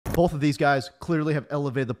both of these guys clearly have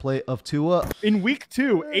elevated the play of Tua. In week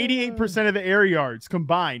 2, 88% of the air yards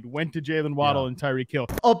combined went to Jalen Waddle and Tyreek Hill.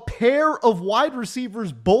 A pair of wide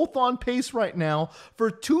receivers both on pace right now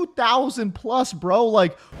for 2,000 plus, bro.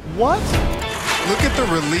 Like, what? Look at the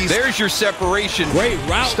release. There's your separation. Great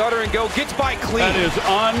route. Stutter and go. Gets by clean. That is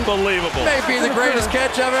unbelievable. Maybe the greatest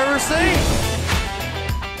catch I've ever seen.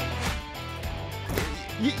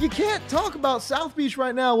 You can't talk about South Beach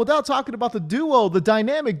right now without talking about the duo, the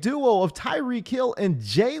dynamic duo of Tyreek Hill and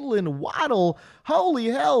Jalen Waddle. Holy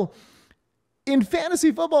hell. In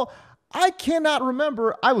fantasy football, I cannot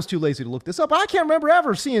remember. I was too lazy to look this up. I can't remember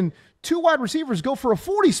ever seeing two wide receivers go for a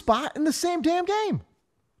 40 spot in the same damn game.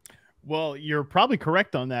 Well, you're probably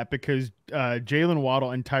correct on that because Jalen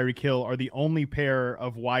Waddle and Tyreek Hill are the only pair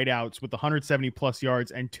of wideouts with 170-plus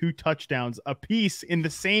yards and 2 touchdowns apiece in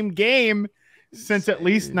the same game since at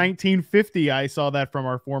least 1950. I saw that from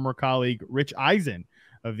our former colleague, Rich Eisen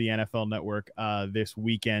of the NFL Network this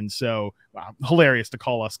weekend. So hilarious to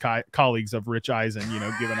call us colleagues of Rich Eisen, you know,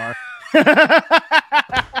 given our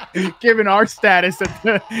given our status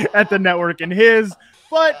at the network and his.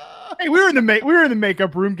 But hey, we were in the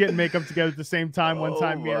makeup room getting makeup together at the same time one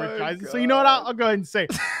time, me and Rich Eisen. So you know what? I'll go ahead and say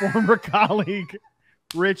former colleague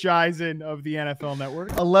Rich Eisen of the NFL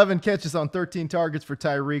Network. 11 catches on 13 targets for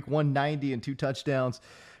Tyreek, 190 and 2 touchdowns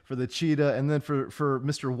for the Cheetah. And then for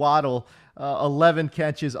Mr. Waddle, 11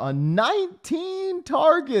 catches on 19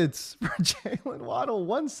 targets for Jalen Waddle,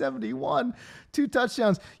 171, 2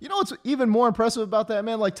 touchdowns. You know what's even more impressive about that,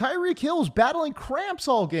 man? Like, Tyreek Hill's battling cramps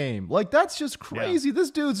all game. Like, that's just crazy. Yeah.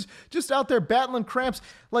 This dude's just out there battling cramps.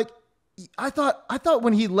 Like, I thought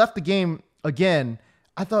when he left the game again,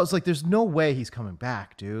 I thought it was like, there's no way he's coming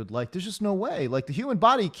back, dude. Like, there's just no way. Like, the human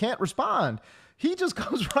body can't respond. He just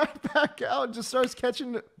comes right back out and just starts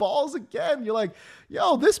catching balls again. You're like,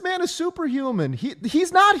 yo, this man is superhuman.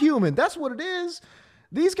 He's not human. That's what it is.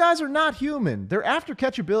 These guys are not human. Their after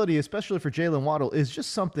catch ability, especially for Jalen Waddle, is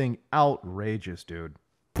just something outrageous, dude.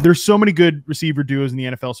 There's so many good receiver duos in the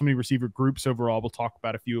NFL, so many receiver groups overall. We'll talk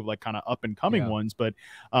about a few of like kind of up and coming ones, but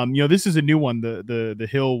you know, this is a new one, the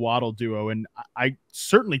Hill Waddle duo. And I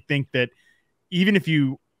certainly think that even if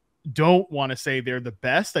you don't want to say they're the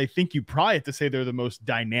best, I think you probably have to say they're the most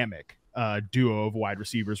dynamic duo of wide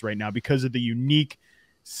receivers right now because of the unique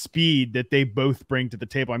speed that they both bring to the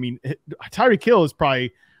table. I mean, Tyreek Hill is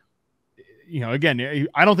probably, you know, again,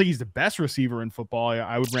 I don't think he's the best receiver in football.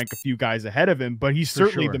 I would rank a few guys ahead of him, but he's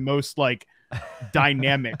certainly the most like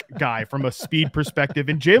dynamic guy from a speed perspective.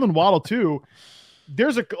 And Jalen Waddle too.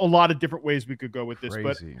 There's a lot of different ways we could go with this,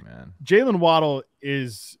 but man. Jalen Waddle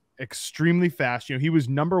is extremely fast. You know, he was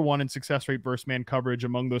 #1 in success rate versus man coverage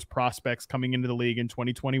among those prospects coming into the league in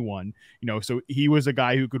 2021. You know, so he was a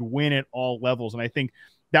guy who could win at all levels. And I think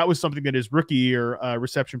that was something that his rookie year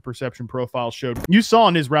reception perception profile showed. You saw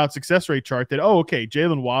in his route success rate chart that, oh, okay,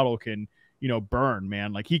 Jalen Waddle can, you know, burn,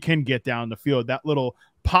 man. Like, he can get down the field. That little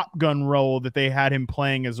pop gun role that they had him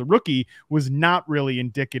playing as a rookie was not really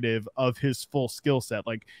indicative of his full skill set.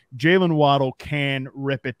 Like, Jalen Waddle can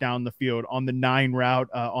rip it down the field on the 9 route,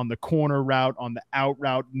 on the corner route, on the out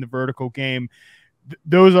route in the vertical game.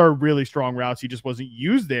 Those are really strong routes. He just wasn't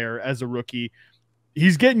used there as a rookie.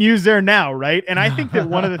 He's getting used there now, right? And I think that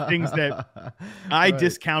one of the things that I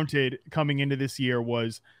discounted coming into this year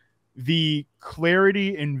was the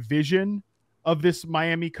clarity and vision of this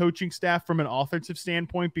Miami coaching staff from an offensive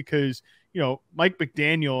standpoint, because, you know, Mike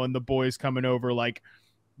McDaniel and the boys coming over, like,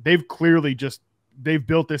 they've clearly they've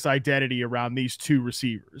built this identity around these 2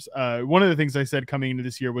 receivers. One of the things I said coming into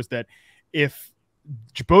this year was that if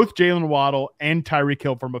both Jalen Waddle and Tyreek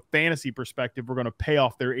Hill from a fantasy perspective were going to pay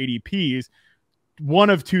off their ADPs,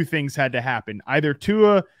 one of 2 things had to happen. Either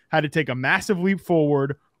Tua had to take a massive leap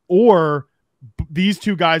forward, or these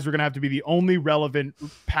 2 guys were going to have to be the only relevant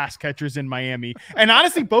pass catchers in Miami. And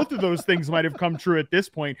honestly, both of those things might have come true at this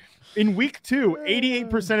point. In week 2,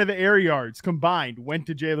 88% of the air yards combined went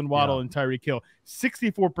to Jalen Waddle and Tyreek Hill.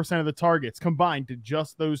 64% of the targets combined to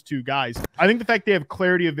just those 2 guys. I think the fact they have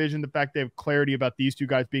clarity of vision, the fact they have clarity about these 2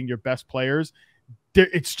 guys being your best players,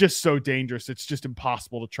 it's just so dangerous. It's just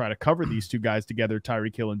impossible to try to cover these 2 guys together,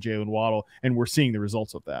 Tyreek Hill and Jalen Waddle, and we're seeing the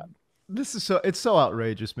results of that. It's so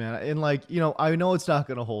outrageous, man. And like, you know, I know it's not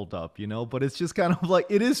going to hold up, you know, but it's just kind of like,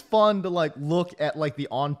 it is fun to like look at like the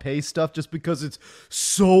on pace stuff just because it's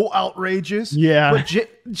so outrageous. Yeah. But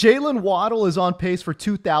Jalen Waddle is on pace for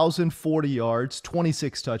 2,040 yards,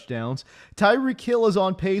 26 touchdowns. Tyreek Hill is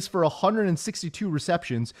on pace for 162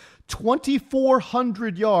 receptions,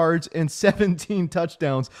 2,400 yards and 17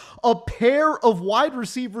 touchdowns. A pair of wide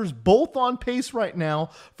receivers both on pace right now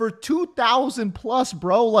for 2,000 plus,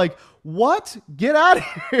 bro. Like, what? Get out of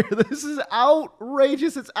here. This is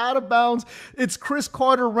outrageous. It's out of bounds. It's Chris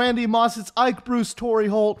Carter, Randy Moss. It's Ike Bruce, Torrey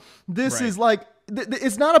Holt. This is like,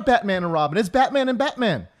 it's not a Batman and Robin. It's Batman and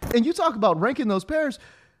Batman. And you talk about ranking those pairs.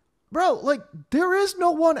 Bro, like, there is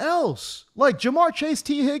no one else. Like, Jamar Chase,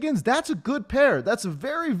 T. Higgins, that's a good pair. That's a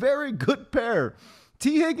very, very good pair.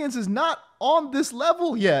 T. Higgins is not on this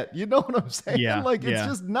level yet. You know what I'm saying? Yeah, like, it's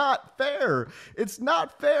just not fair. It's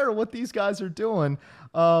not fair what these guys are doing.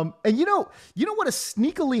 And you know what has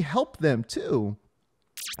sneakily helped them, too,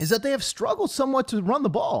 is that they have struggled somewhat to run the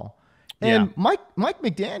ball. And Mike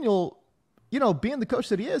McDaniel, being the coach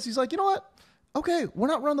that he is, he's like, you know what? Okay, we're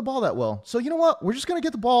not running the ball that well. So you know what? We're just going to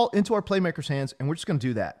get the ball into our playmakers' hands, and we're just going to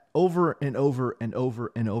do that over and over and over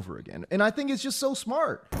and over again. And I think it's just so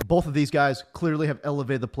smart. Both of these guys clearly have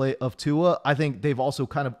elevated the play of Tua. I think they've also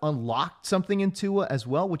kind of unlocked something in Tua as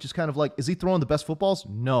well, which is kind of like, is he throwing the best footballs?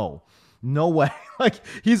 No. No way. Like,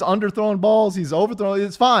 he's underthrowing balls. He's overthrowing.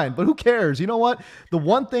 It's fine, but who cares? You know what? The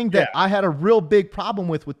one thing that I had a real big problem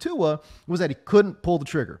with Tua was that he couldn't pull the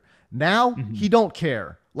trigger. Now he don't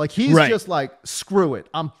care. Like, he's just like, screw it.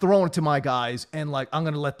 I'm throwing it to my guys, and like, I'm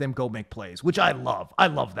going to let them go make plays, which I love. I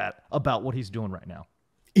love that about what he's doing right now.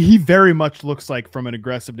 He very much looks like, from an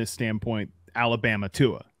aggressiveness standpoint, Alabama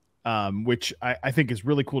Tua, which I think is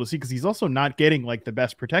really cool to see, because he's also not getting like the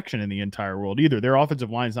best protection in the entire world either. Their offensive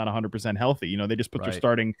line is not 100% healthy. They just put their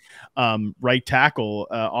starting right tackle,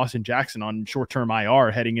 Austin Jackson, on short-term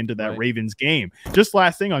IR heading into that Ravens game. Just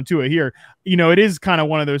last thing on Tua here, it is kind of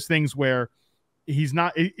one of those things where he's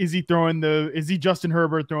not, is he Justin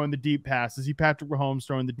Herbert throwing the deep pass? Is he Patrick Mahomes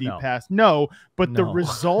throwing the deep pass? No, but the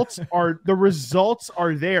results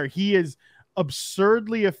are there. He is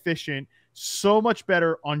absurdly efficient, so much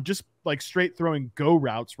better on just like straight throwing go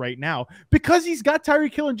routes right now, because he's got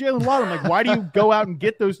Tyreek Hill and Jalen Waddle. I'm like, why do you go out and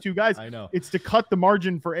get those two guys? I know. It's to cut the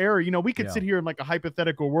margin for error. We could sit here in like a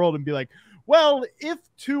hypothetical world and be like, well, if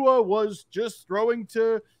Tua was just throwing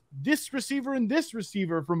to this receiver and this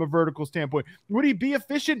receiver from a vertical standpoint, would he be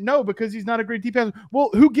efficient? No, because he's not a great deep passer. Well,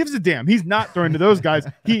 who gives a damn? He's not throwing to those guys.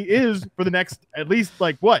 He is, for the next at least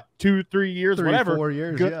 2-3 years, whatever, 4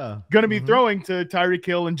 years, going to be throwing to Tyreek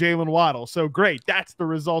Hill and Jalen Waddle. So great. That's the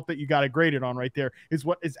result that you got to grade it on right there, is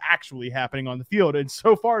what is actually happening on the field. And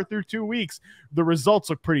so far through 2 weeks, the results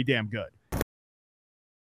look pretty damn good.